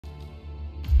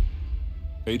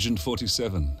Agent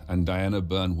 47 and Diana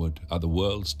Burnwood are the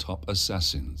world's top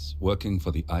assassins working for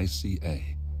the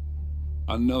ICA.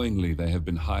 Unknowingly, they have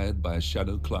been hired by a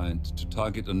shadow client to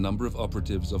target a number of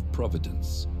operatives of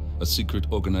Providence, a secret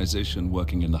organization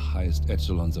working in the highest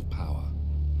echelons of power.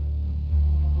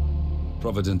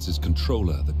 Providence's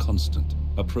controller, the Constant,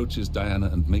 approaches Diana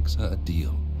and makes her a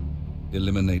deal.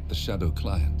 Eliminate the shadow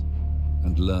client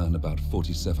and learn about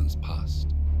 47's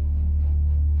past.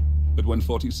 But when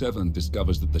 47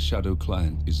 discovers that the shadow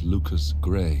client is Lucas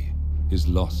Gray, his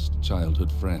lost childhood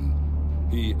friend,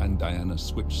 he and Diana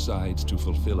switch sides to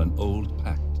fulfill an old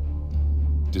pact: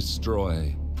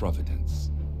 destroy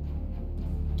Providence.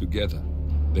 Together,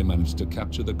 they manage to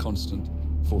capture the Constant,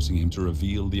 forcing him to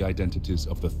reveal the identities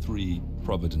of the 3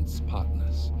 Providence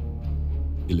partners.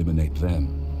 Eliminate them,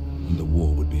 and the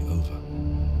war would be over.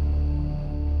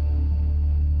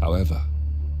 However,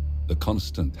 the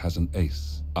Constant has an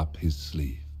ace up his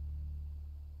sleeve.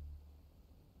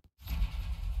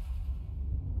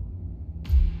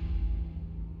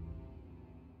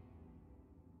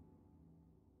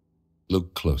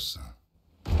 Look closer.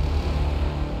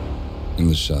 In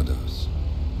the shadows.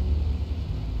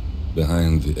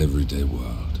 Behind the everyday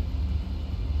world.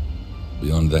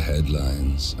 Beyond the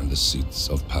headlines and the seats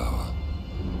of power.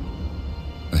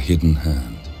 A hidden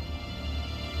hand.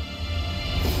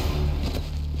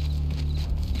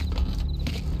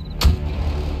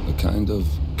 A kind of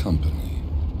company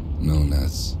known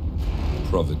as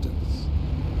Providence.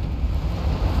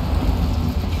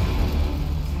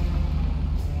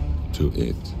 To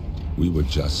it, we were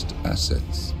just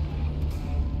assets.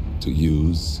 To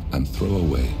use and throw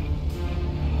away.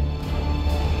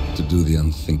 To do the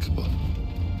unthinkable.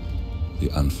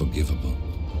 The unforgivable.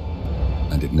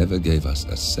 And it never gave us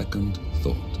a second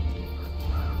thought.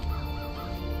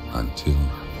 Until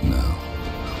now.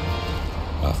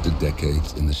 After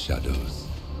decades in the shadows,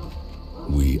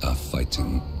 we are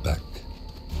fighting back.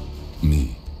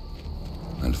 Me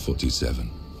and 47.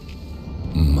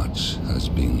 Much has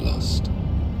been lost,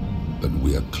 but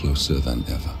we are closer than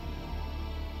ever.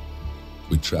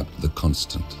 We trapped the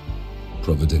Constant,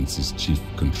 Providence's chief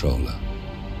controller,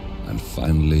 and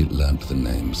finally learnt the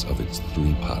names of its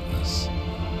 3 partners.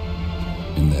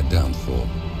 In their downfall,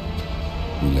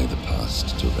 we lay the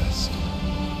past to rest.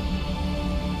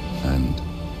 And,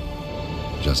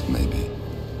 just maybe,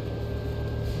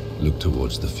 look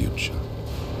towards the future.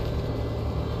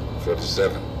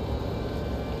 47.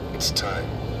 It's time.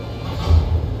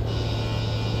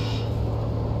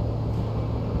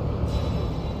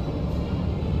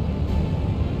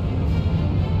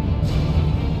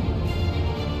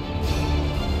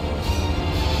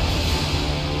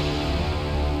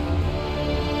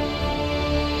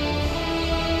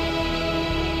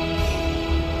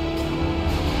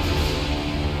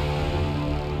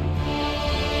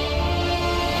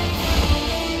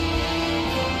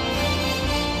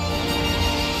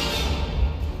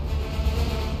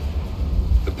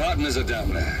 Partners are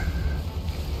down there.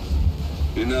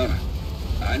 You know,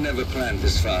 I never planned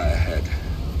this far ahead.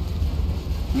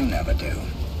 You never do.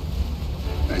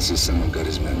 I see someone got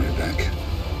his memory back.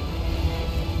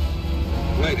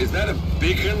 Wait, is that a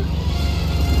beacon?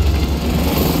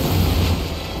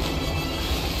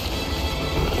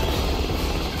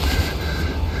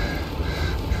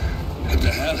 What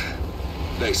the hell?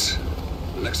 Base.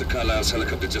 Alexa Carlisle's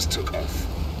helicopter just took off.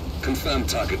 Confirm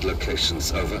target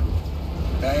locations, over.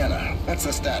 Diana, what's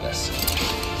the status?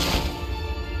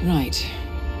 Right.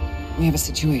 We have a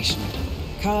situation.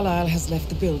 Carlisle has left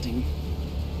the building.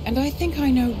 And I think I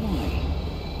know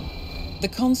why. The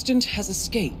Constant has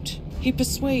escaped. He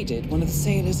persuaded one of the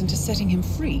sailors into setting him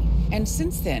free. And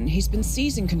since then, he's been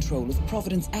seizing control of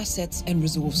Providence assets and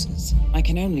resources. I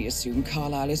can only assume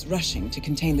Carlisle is rushing to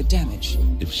contain the damage.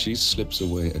 If she slips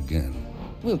away again...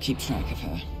 We'll keep track of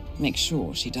her. Make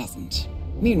sure she doesn't.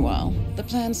 Meanwhile, the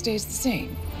plan stays the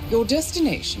same. Your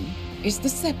destination is the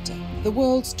Scepter, the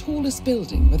world's tallest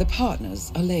building where the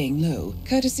partners are laying low,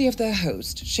 courtesy of their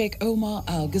host, Sheikh Omar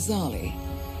Al-Ghazali.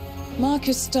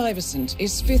 Marcus Stuyvesant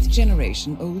is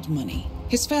 5th-generation old money.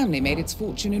 His family made its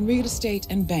fortune in real estate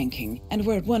and banking, and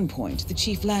were at one point the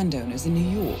chief landowners in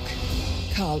New York.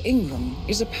 Carl Ingram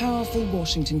is a powerful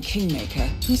Washington kingmaker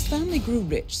whose family grew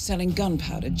rich selling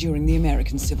gunpowder during the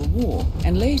American Civil War,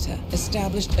 and later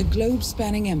established a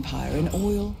globe-spanning empire in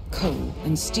oil, coal,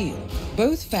 and steel.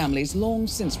 Both families long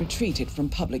since retreated from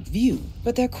public view,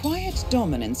 but their quiet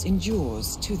dominance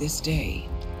endures to this day.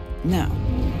 Now,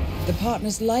 the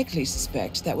partners likely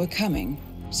suspect that we're coming,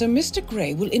 so Mr.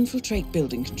 Gray will infiltrate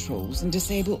building controls and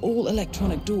disable all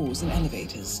electronic doors and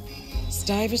elevators.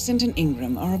 Stuyvesant and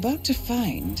Ingram are about to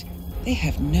find they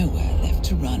have nowhere left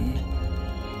to run.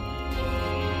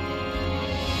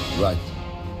 Right.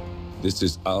 This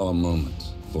is our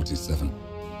moment, 47.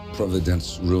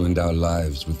 Providence ruined our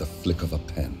lives with the flick of a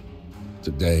pen.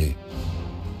 Today,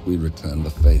 we return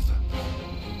the favor.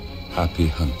 Happy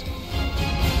hunting.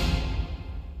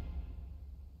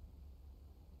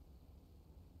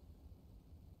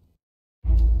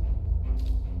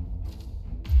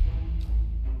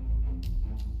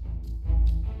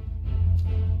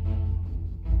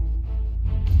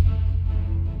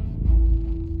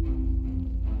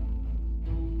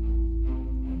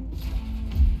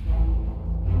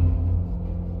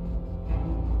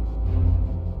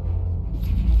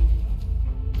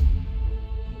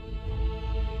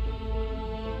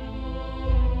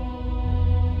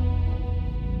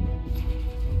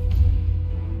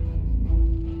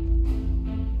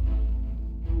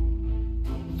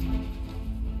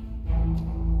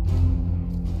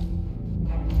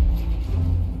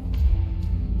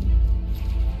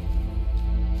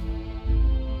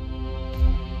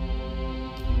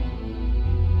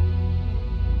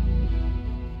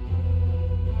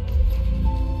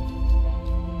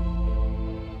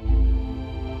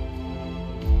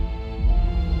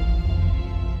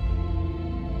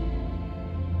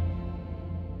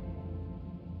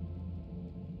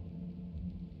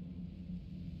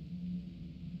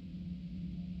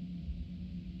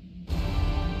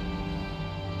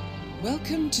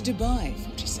 Welcome to Dubai,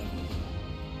 47.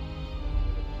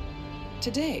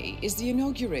 Today is the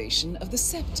inauguration of the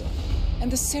scepter,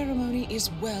 and the ceremony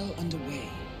is well underway.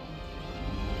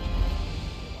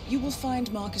 You will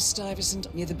find Marcus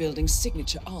Stuyvesant near the building's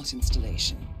signature art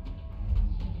installation.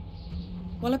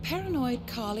 While a paranoid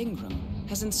Carl Ingram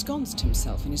has ensconced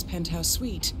himself in his penthouse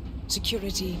suite,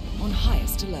 security on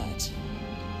highest alert.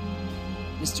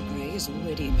 Mr. Gray is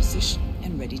already in position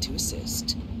and ready to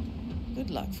assist. Good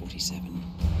luck, 47.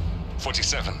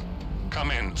 47.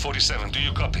 Come in. 47, do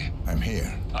you copy? I'm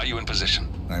here. Are you in position?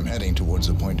 I'm heading towards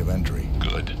the point of entry.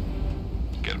 Good.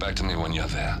 Get back to me when you're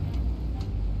there.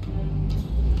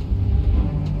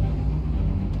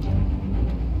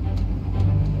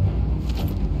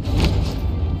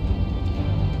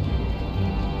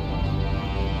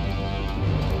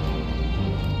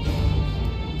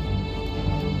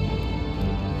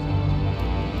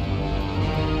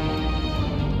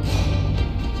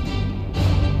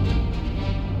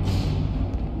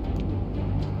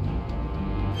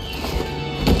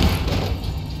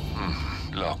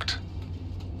 Locked.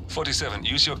 47,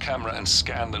 use your camera and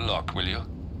scan the lock, will you?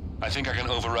 I think I can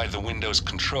override the Windows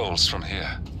controls from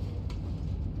here.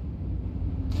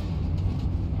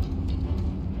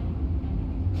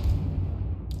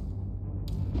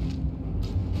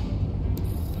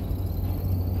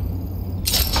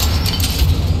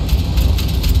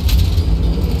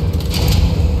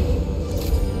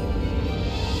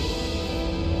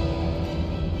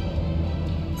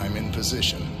 I'm in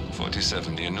position.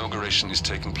 47, the inauguration is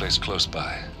taking place close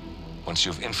by. Once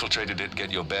you've infiltrated it, get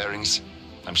your bearings.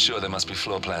 I'm sure there must be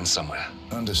floor plans somewhere.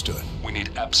 Understood. We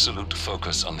need absolute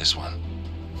focus on this one.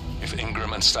 If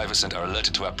Ingram and Stuyvesant are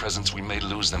alerted to our presence, we may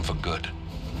lose them for good.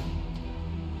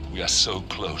 We are so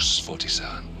close,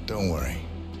 47. Don't worry.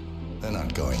 They're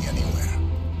not going anywhere.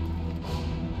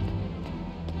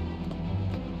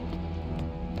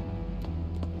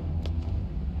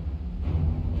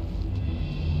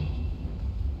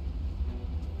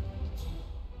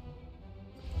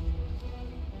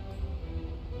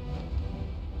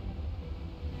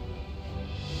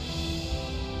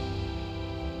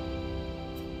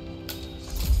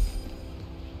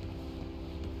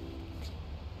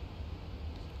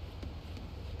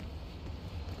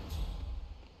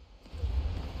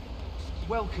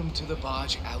 Welcome to the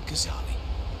barge Al-Ghazali.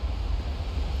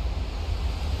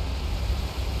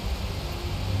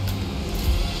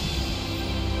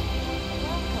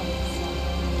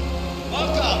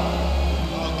 Welcome!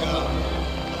 Welcome.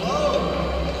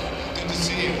 Hello! Good to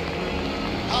see you.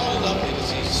 How lovely to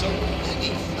see so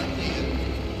many friendly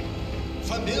and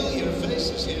familiar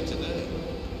faces here today.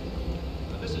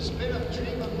 This has been a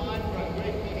dream of mine for a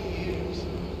great many years.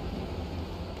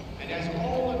 And as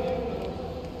all of you know,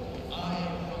 I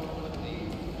am from one of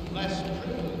the less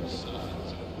privileged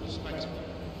sides of respectable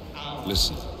our...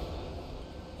 Listen,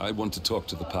 I want to talk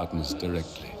to the partners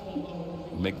directly.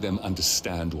 Make them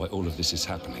understand why all of this is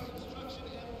happening.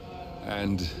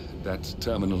 And that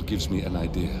terminal gives me an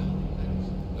idea.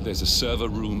 There's a server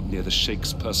room near the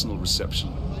Sheikh's personal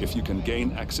reception. If you can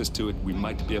gain access to it, we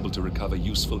might be able to recover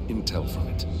useful intel from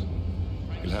it.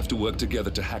 We'll have to work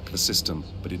together to hack the system,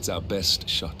 but it's our best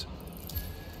shot.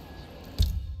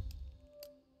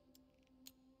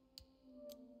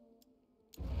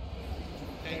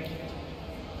 Thank you.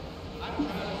 I'm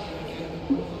proud of you again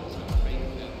for a great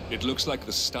family. It looks like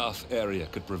the staff area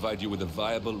could provide you with a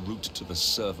viable route to the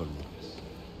server rooms.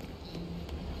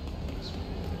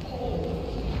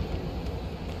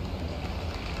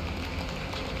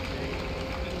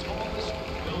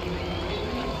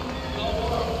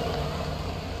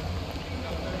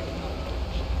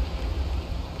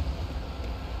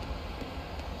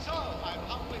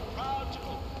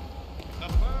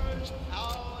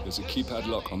 There's a keypad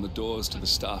lock on the doors to the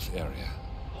staff area.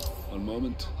 One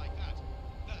moment.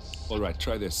 All right,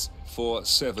 try this.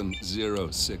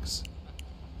 4706.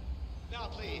 Now,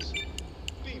 please,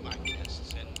 be my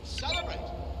guests and celebrate.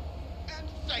 And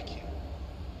thank you.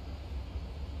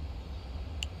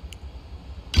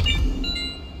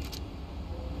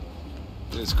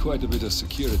 There's quite a bit of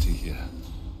security here.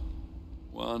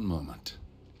 One moment.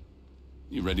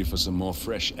 You ready for some more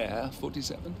fresh air,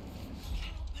 47?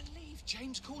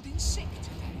 James called in sick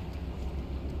today.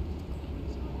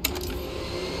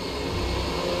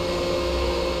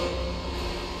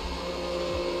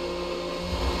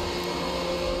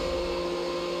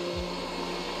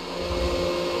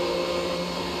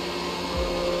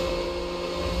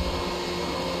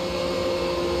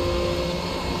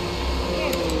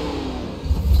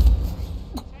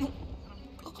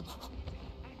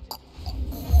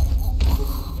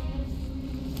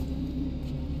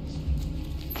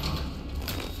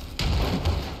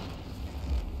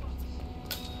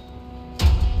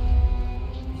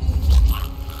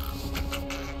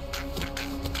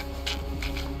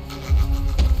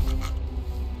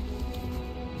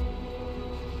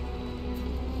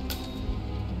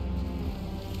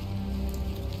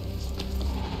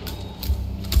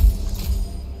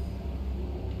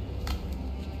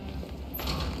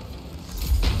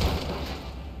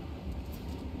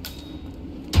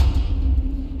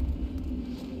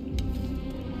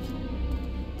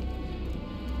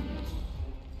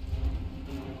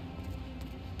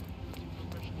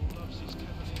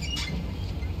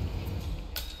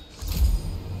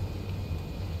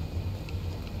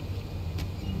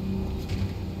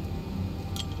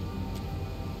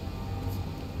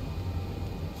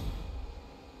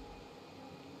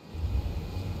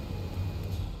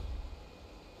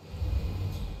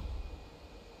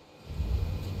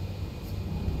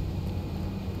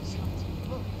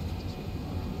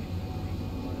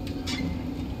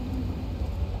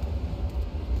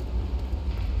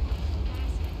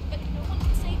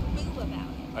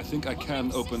 I think I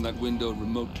can open that window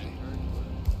remotely.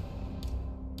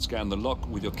 Scan the lock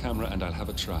with your camera and I'll have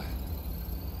a try.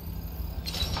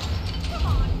 Come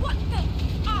on, what the?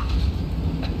 Ah!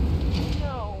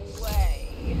 No way.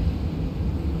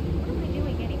 What am I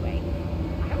doing anyway?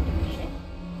 I don't give a shit.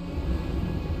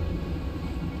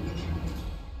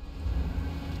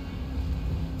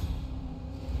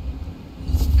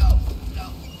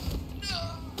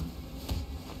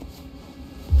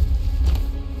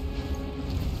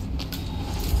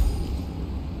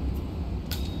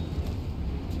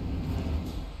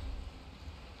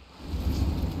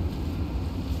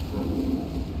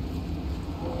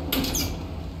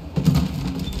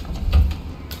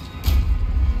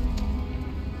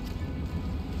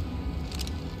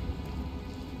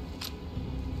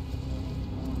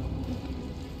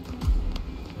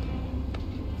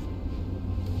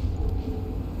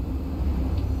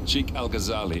 Sheikh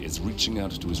Al-Ghazali is reaching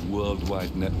out to his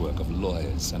worldwide network of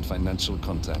lawyers and financial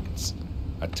contacts,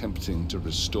 attempting to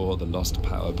restore the lost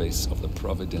power base of the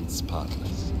Providence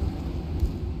partners.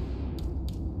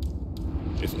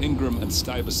 If Ingram and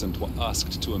Stuyvesant were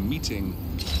asked to a meeting,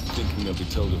 thinking they'll be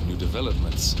told of new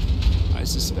developments, I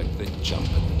suspect they'd jump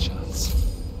at the chance.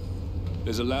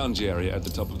 There's a lounge area at the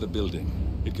top of the building.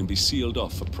 It can be sealed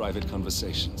off for private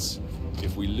conversations.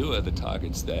 If we lure the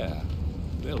targets there,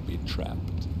 they'll be trapped.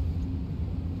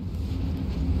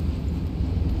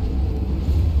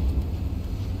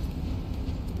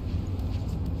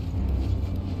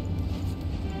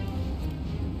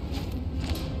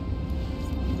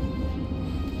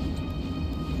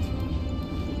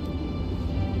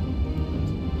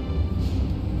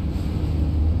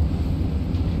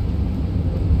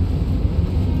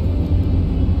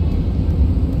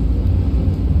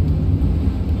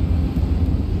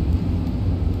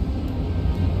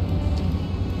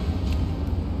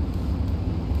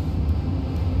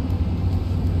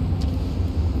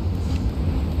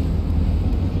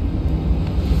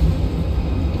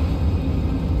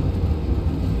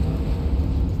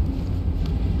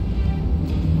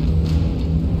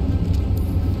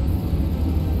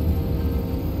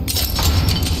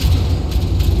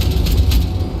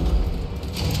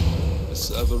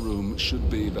 Should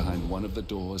be behind one of the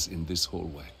doors in this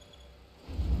hallway.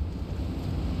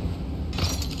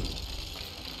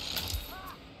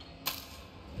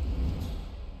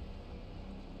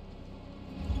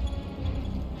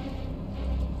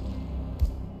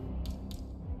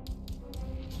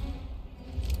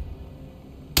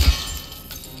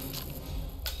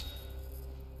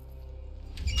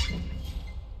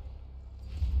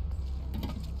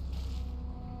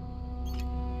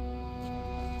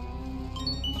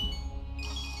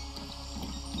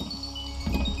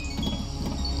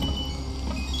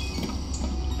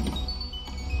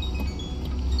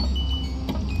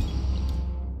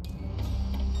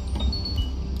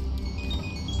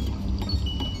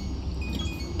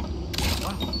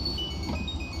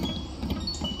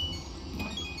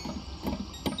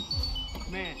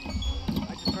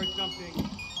 something.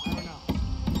 I don't know.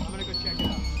 I'm gonna go check it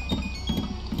out.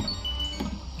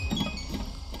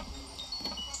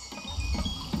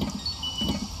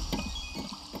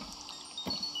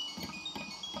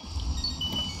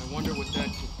 I wonder what that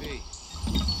could be.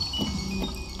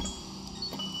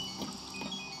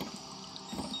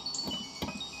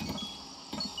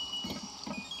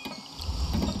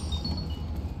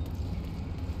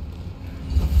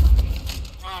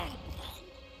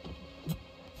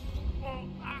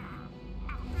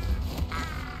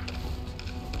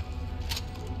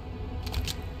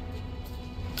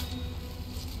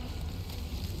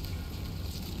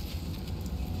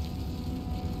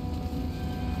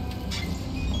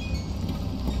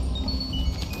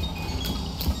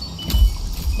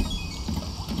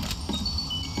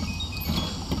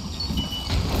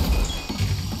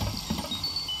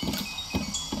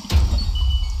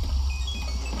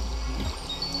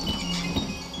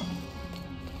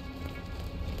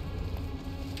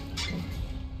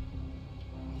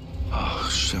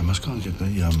 I must go and get the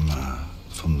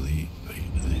from the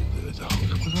what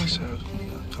did I say? I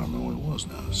can't remember what it was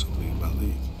now. Something about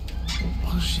the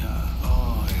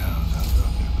oh yeah,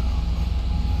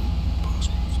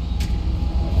 passports.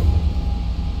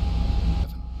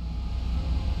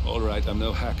 All right, I'm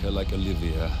no hacker like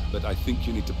Olivia, but I think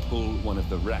you need to pull one of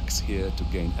the racks here to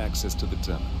gain access to the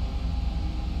terminal.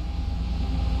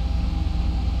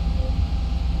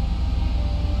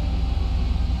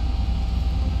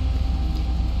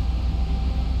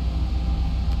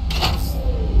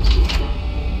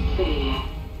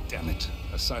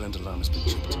 Silent alarm has been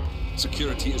tripped.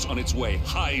 Security is on its way.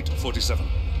 Hide, 47.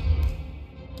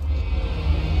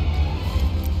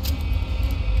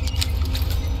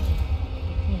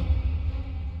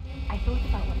 I thought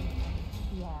about what you said.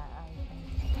 Yeah, I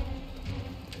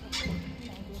think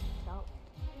maybe stop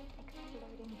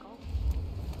exploding gold.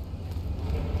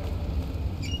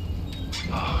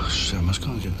 Oh shit! I must go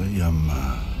and get the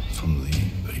from the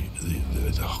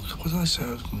what did I say? I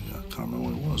can't remember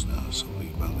what it was now.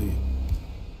 Something about the.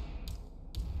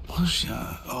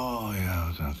 Oh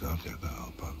yeah, I'll get that.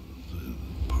 I'll put the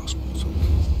passports on.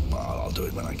 Well, I'll do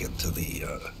it when I get to the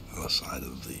other side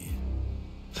of the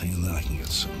thing, and then I can get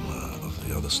some of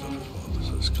the other stuff as well.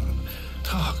 So it's kind of,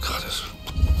 oh god, it's.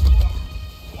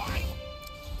 Why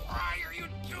are you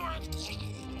doing?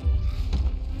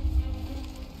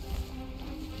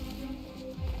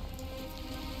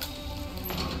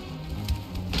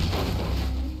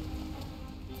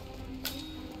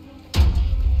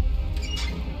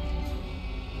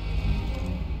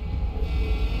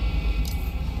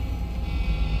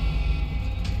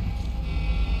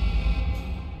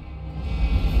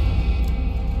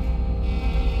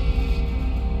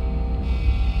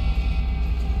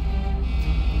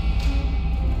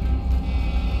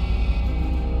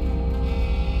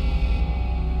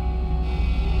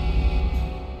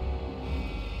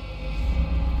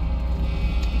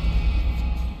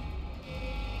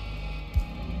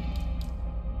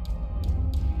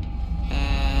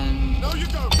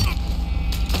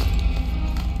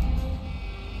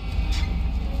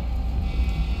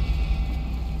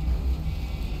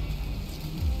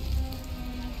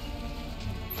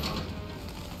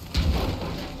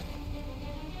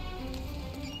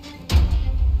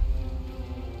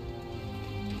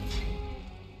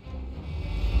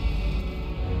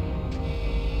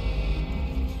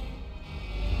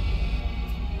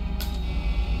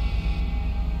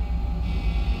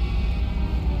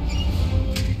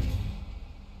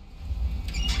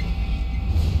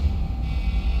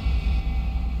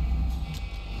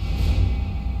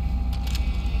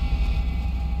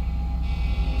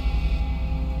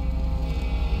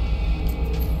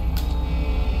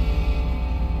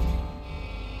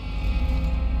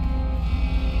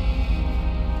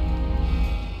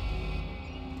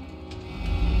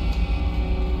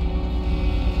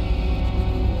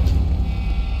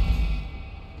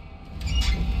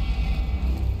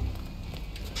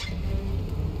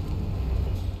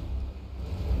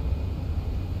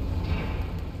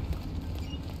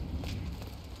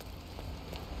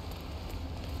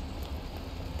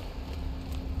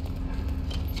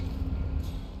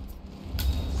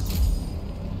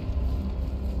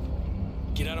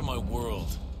 Get out of my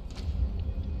world.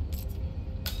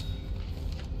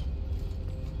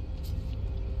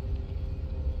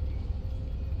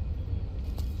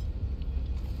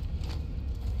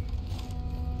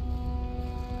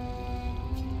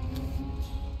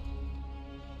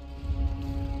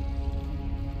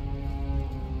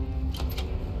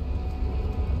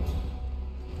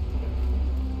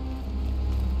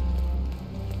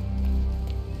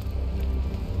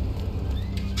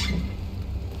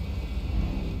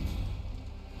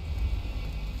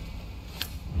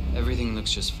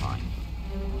 looks just fine.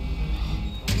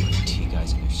 T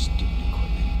guys and their stupid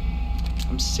equipment.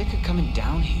 I'm sick of coming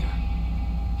down here.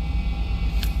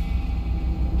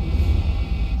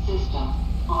 System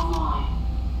online.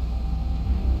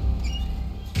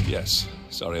 Yes,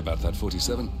 sorry about that,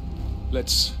 47.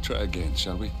 Let's try again,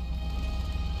 shall we?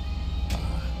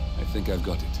 I think I've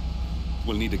got it.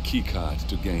 We'll need a keycard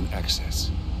to gain access.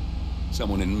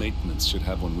 Someone in maintenance should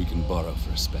have one we can borrow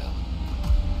for a spell.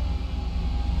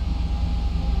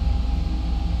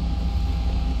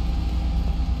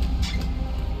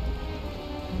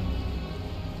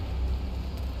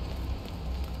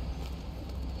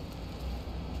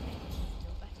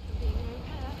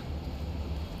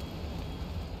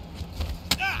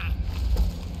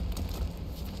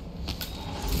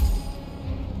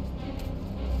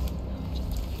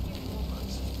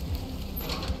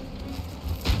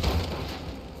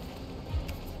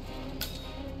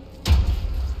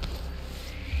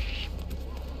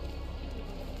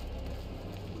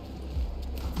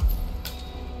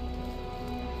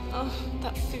 Oh,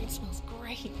 that food smells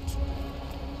great.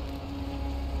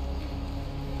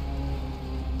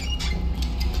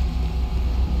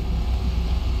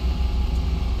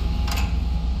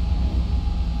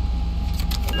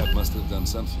 That must have done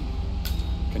something.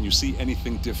 Can you see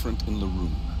anything different in the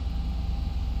room?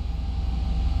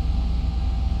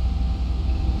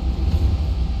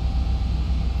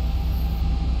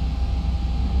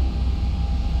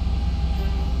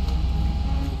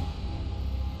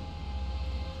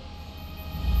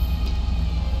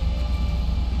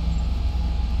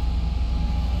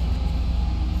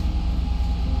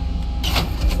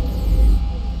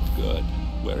 Good.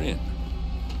 We're in.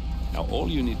 Now all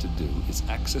you need to do is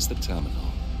access the terminal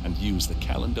and use the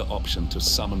calendar option to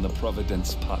summon the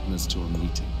Providence partners to a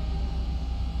meeting.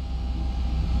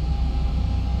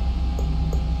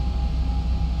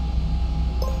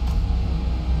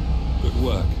 Good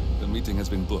work. The meeting has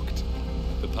been booked.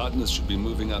 The partners should be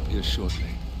moving up here shortly.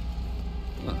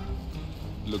 Ah,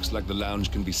 looks like the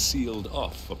lounge can be sealed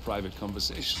off for private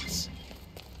conversations.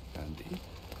 Handy.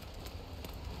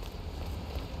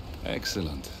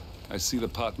 Excellent. I see the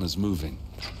partners moving.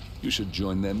 You should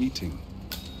join their meeting.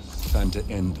 Time to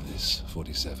end this,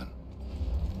 47.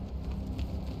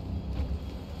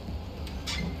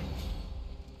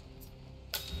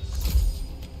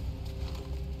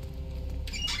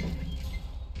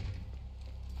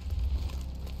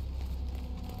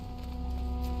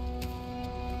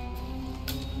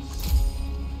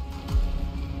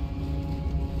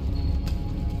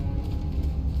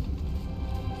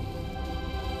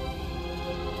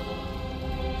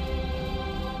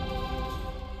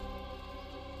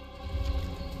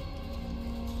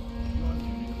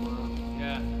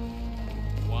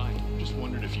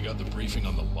 If you got the briefing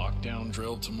on the lockdown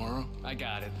drill tomorrow? I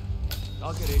got it.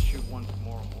 I'll get issued one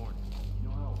tomorrow morning. You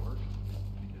know how it works?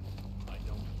 Because I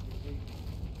don't.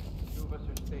 Two of us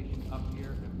are stationed up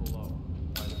here and below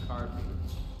by the card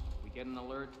readers. We get an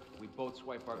alert, we both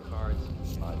swipe our cards.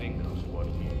 I think there's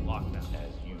one here. Lockdown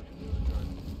as usual.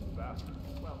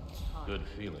 Good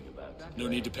feeling about it. No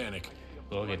need to panic.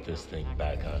 We'll get this thing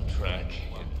back on track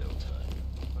in no time.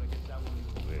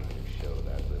 We're gonna show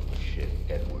that little shit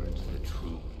Edwards the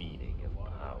true meaning of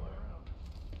power.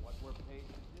 What we're paid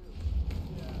to do.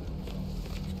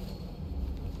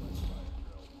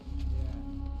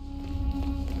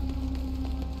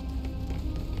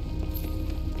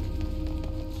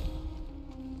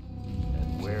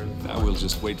 Now we'll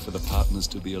just wait for the partners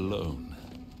to be alone.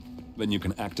 Then you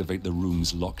can activate the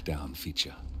room's lockdown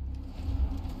feature.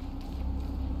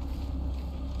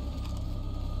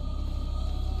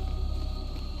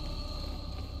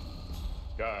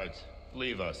 Guards,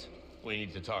 leave us. We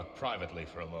need to talk privately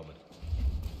for a moment.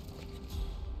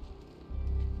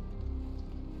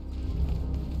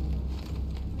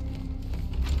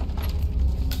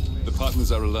 The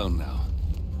partners are alone now.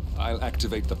 I'll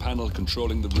activate the panel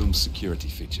controlling the room's security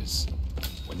features.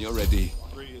 When you're ready,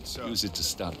 use it to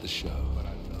start the show. But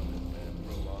I've known this man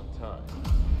for a long time.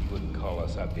 He wouldn't call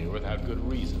us up here without good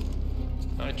reason.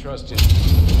 I trust him.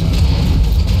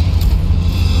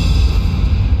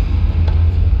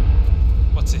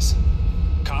 What's this?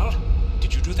 Carl?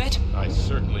 Did you do that? I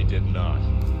certainly did not.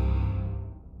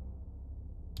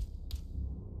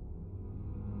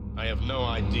 I have no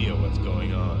idea what's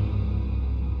going on.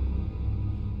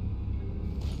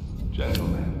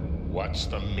 Gentlemen. What's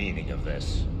the meaning of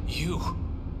this?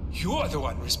 You're the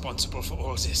one responsible for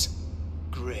all this.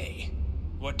 Gray,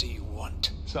 what do you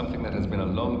want? Something that has been a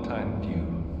long time due.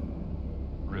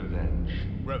 Revenge.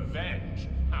 Revenge?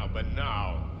 How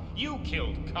banal. You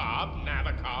killed Cobb,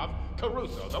 Navikov,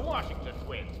 Caruso, the Washington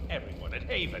twins, everyone at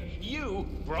Haven. You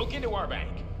broke into our bank,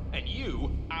 and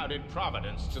you outed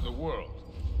Providence to the world.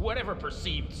 Whatever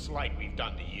perceived slight we've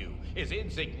done to you is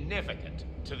insignificant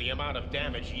to the amount of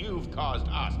damage you've caused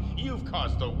us. You've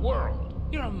caused the world.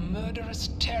 You're a murderous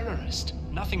terrorist.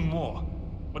 Nothing more.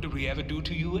 What did we ever do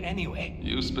to you anyway?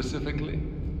 You specifically?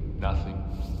 Nothing.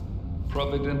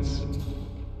 Providence?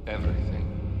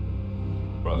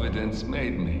 Everything. Providence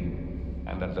made me.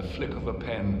 And at the flick of a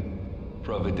pen,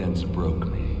 Providence broke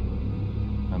me.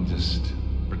 I'm just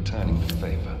returning the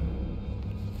favor.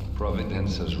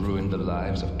 Providence has ruined the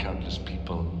lives of countless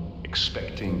people,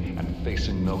 expecting and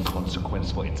facing no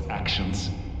consequence for its actions.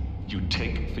 You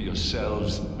take for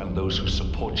yourselves and those who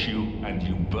support you, and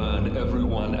you burn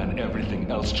everyone and everything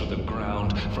else to the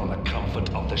ground from the comfort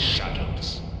of the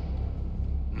shadows.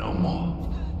 No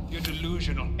more. You're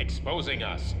delusional. Exposing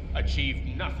us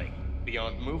achieved nothing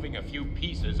beyond moving a few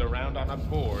pieces around on a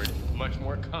board much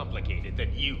more complicated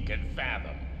than you can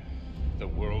fathom. The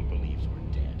world believes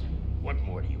we're dead. What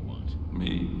more do you want?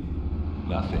 Me?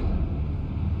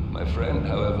 Nothing. My friend,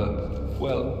 however,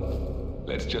 well,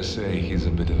 let's just say he's a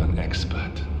bit of an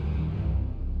expert.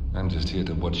 I'm just here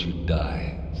to watch you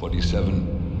die.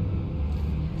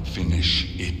 47.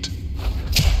 Finish it.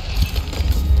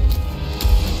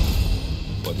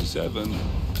 47.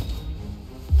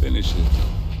 Finish it.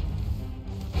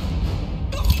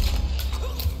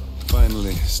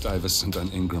 Finally, Stuyvesant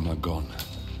and Ingram are gone.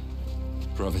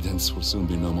 Providence will soon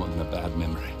be no more than a bad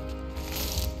memory.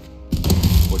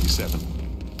 47.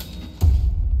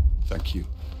 Thank you.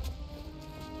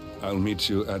 I'll meet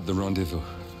you at the rendezvous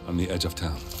on the edge of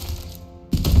town.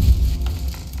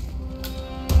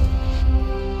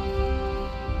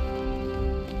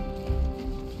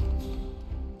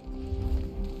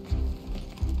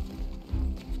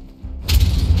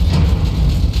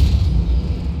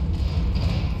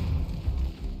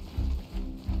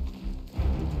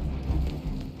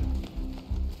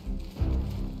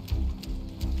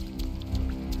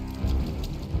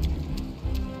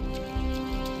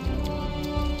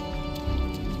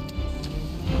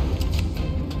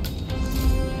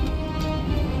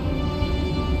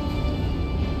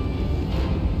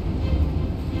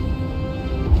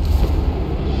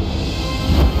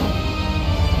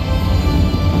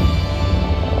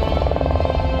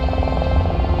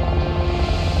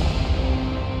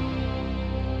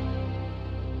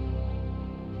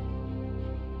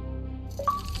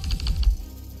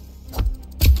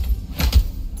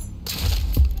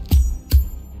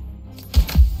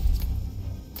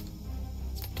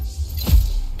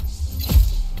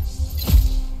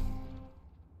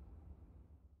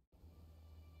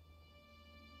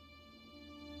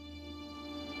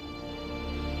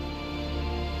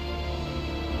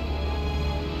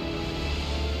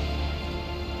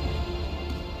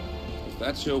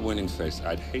 That's your winning face.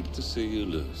 I'd hate to see you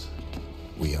lose.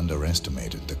 We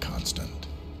underestimated the Constant.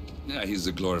 Yeah, he's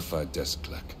a glorified desk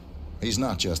clerk. He's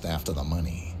not just after the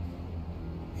money.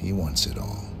 He wants it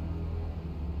all.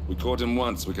 We caught him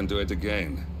once, we can do it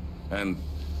again. And,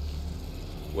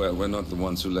 well, we're not the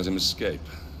ones who let him escape.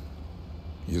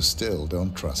 You still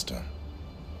don't trust her.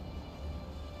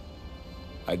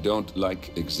 I don't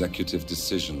like executive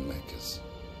decision makers.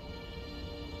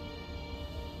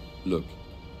 Look,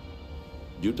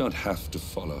 you don't have to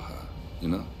follow her, you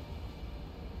know?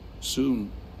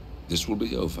 Soon, this will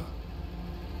be over.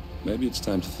 Maybe it's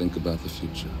time to think about the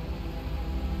future.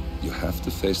 You have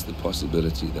to face the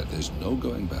possibility that there's no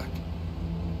going back.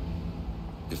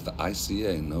 If the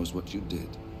ICA knows what you did,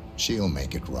 she'll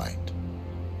make it right.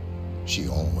 She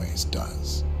always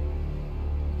does.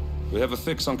 We have a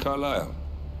fix on Carlisle.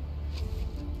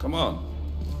 Come on.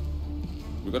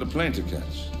 We've got a plane to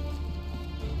catch.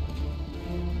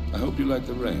 I hope you like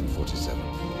the rain, 47.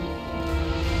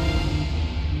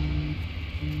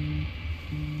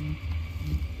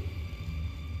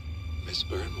 Miss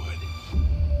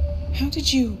Burnwood. How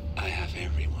did you... I have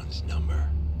everyone's number.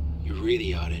 You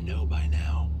really ought to know by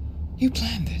now. You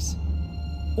planned this?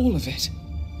 All of it?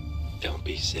 Don't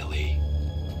be silly.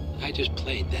 I just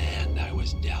played the hand I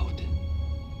was dealt.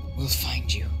 We'll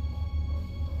find you.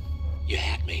 You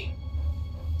had me.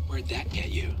 Where'd that get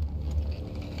you?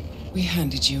 We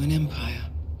handed you an empire.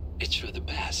 It's for the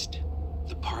best.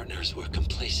 The partners were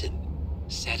complacent,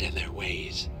 set in their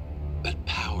ways. But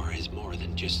power is more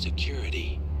than just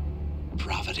security.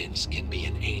 Providence can be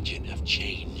an agent of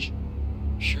change.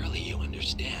 Surely you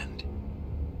understand.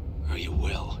 Or you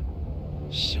will.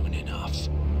 Soon enough.